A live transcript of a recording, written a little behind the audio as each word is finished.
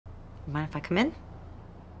You mind if I come in?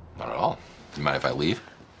 Not at all. You mind if I leave?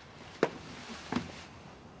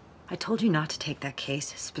 I told you not to take that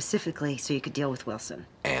case specifically so you could deal with Wilson.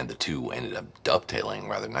 And the two ended up dovetailing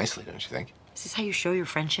rather nicely, don't you think? Is this how you show your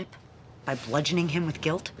friendship? By bludgeoning him with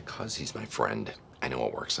guilt? Because he's my friend, I know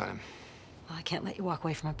what works on him. Well, I can't let you walk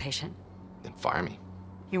away from a patient. Then fire me.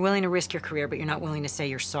 You're willing to risk your career, but you're not willing to say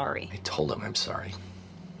you're sorry. I told him I'm sorry.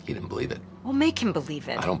 He didn't believe it. Well, make him believe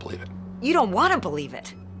it. I don't believe it. You don't want to believe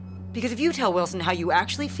it. Because if you tell Wilson how you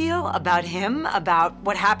actually feel about him, about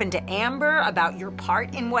what happened to Amber, about your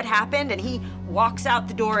part in what happened, and he walks out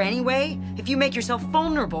the door anyway, if you make yourself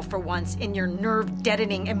vulnerable for once in your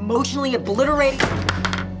nerve-deadening, emotionally obliterating...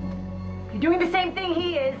 You're doing the same thing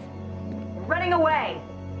he is. You're running away.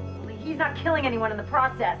 Only he's not killing anyone in the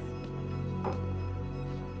process.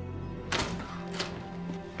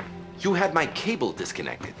 You had my cable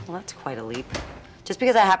disconnected. Well, that's quite a leap. Just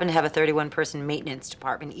because I happen to have a 31-person maintenance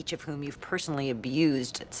department, each of whom you've personally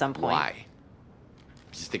abused at some point. Why?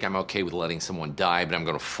 You think I'm okay with letting someone die, but I'm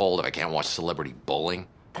gonna fold if I can't watch celebrity bowling?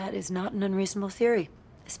 That is not an unreasonable theory,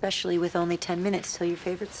 especially with only 10 minutes till your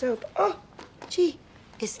favorite soap. Oh, gee,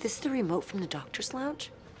 is this the remote from the doctor's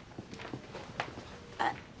lounge?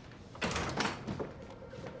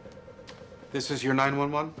 This is your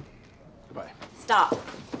 911? Goodbye. Stop.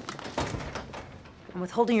 I'm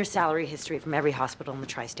withholding your salary history from every hospital in the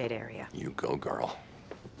tri-state area. You go, girl.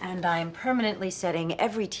 And I'm permanently setting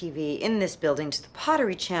every TV in this building to the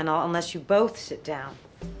Pottery Channel unless you both sit down.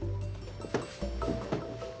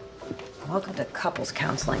 Welcome to couples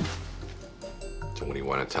counseling. So what do you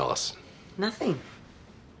want to tell us? Nothing.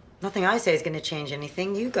 Nothing I say is going to change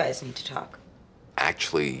anything. You guys need to talk.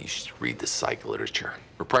 Actually, you should read the psych literature.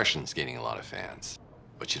 Repression's gaining a lot of fans.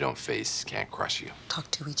 What you don't face can't crush you. Talk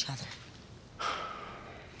to each other.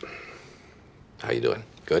 How you doing?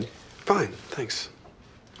 Good? Fine, thanks.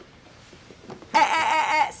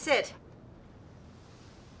 Sit.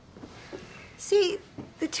 See,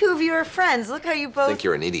 the two of you are friends. Look how you both... I think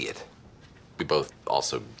you're an idiot. We both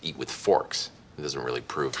also eat with forks. It doesn't really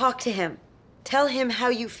prove... Talk to him. Tell him how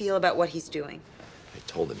you feel about what he's doing. I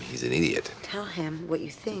told him he's an idiot. Tell him what you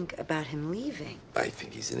think about him leaving. I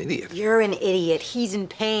think he's an idiot. You're an idiot. He's in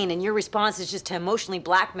pain, and your response is just to emotionally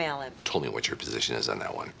blackmail him. Told me what your position is on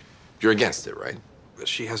that one. You're against it, right?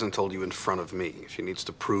 She hasn't told you in front of me. She needs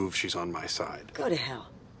to prove she's on my side. Go to hell.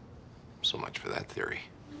 So much for that theory.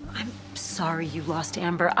 I'm sorry you lost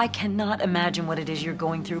Amber. I cannot imagine what it is you're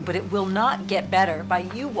going through, but it will not get better by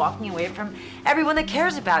you walking away from everyone that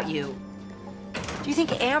cares about you. Do you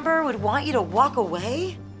think Amber would want you to walk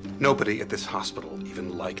away? Nobody at this hospital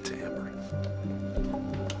even liked Amber.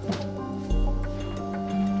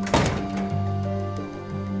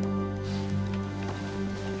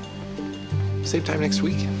 Same time next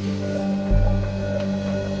week.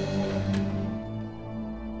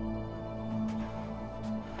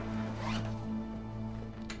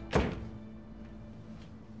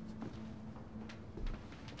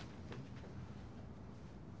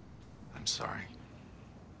 I'm sorry.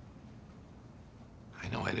 I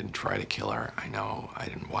know I didn't try to kill her. I know I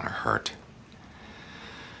didn't want her hurt.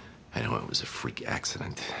 I know it was a freak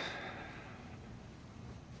accident.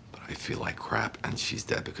 But I feel like crap, and she's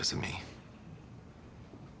dead because of me.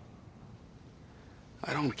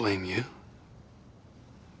 I don't blame you.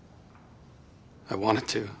 I wanted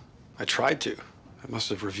to. I tried to. I must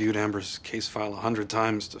have reviewed Amber's case file 100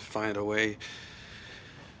 times to find a way.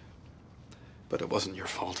 But it wasn't your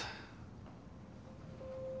fault.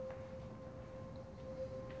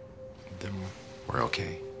 Then we're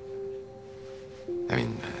okay. I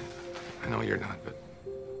mean, I know you're not, but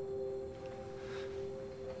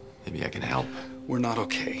maybe I can help. We're not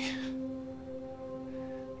okay.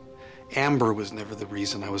 Amber was never the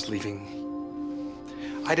reason I was leaving.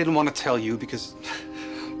 I didn't want to tell you because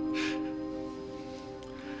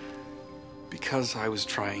I was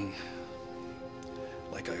trying,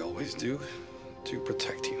 like I always do, to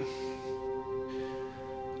protect you,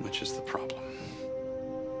 which is the problem.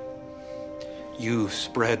 You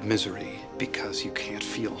spread misery because you can't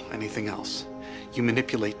feel anything else. You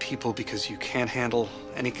manipulate people because you can't handle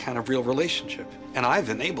any kind of real relationship, and I've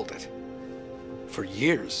enabled it. For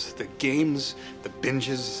years, the games, the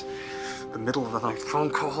binges, the middle of the night phone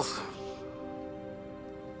calls.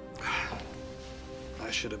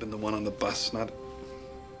 I should have been the one on the bus, not...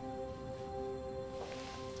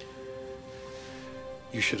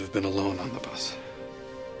 You should have been alone on the bus.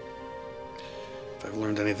 If I've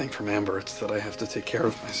learned anything from Amber, it's that I have to take care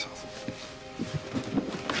of myself.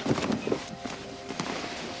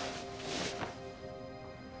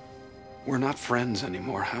 We're not friends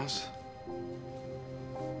anymore, House.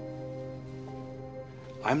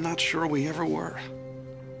 I'm not sure we ever were.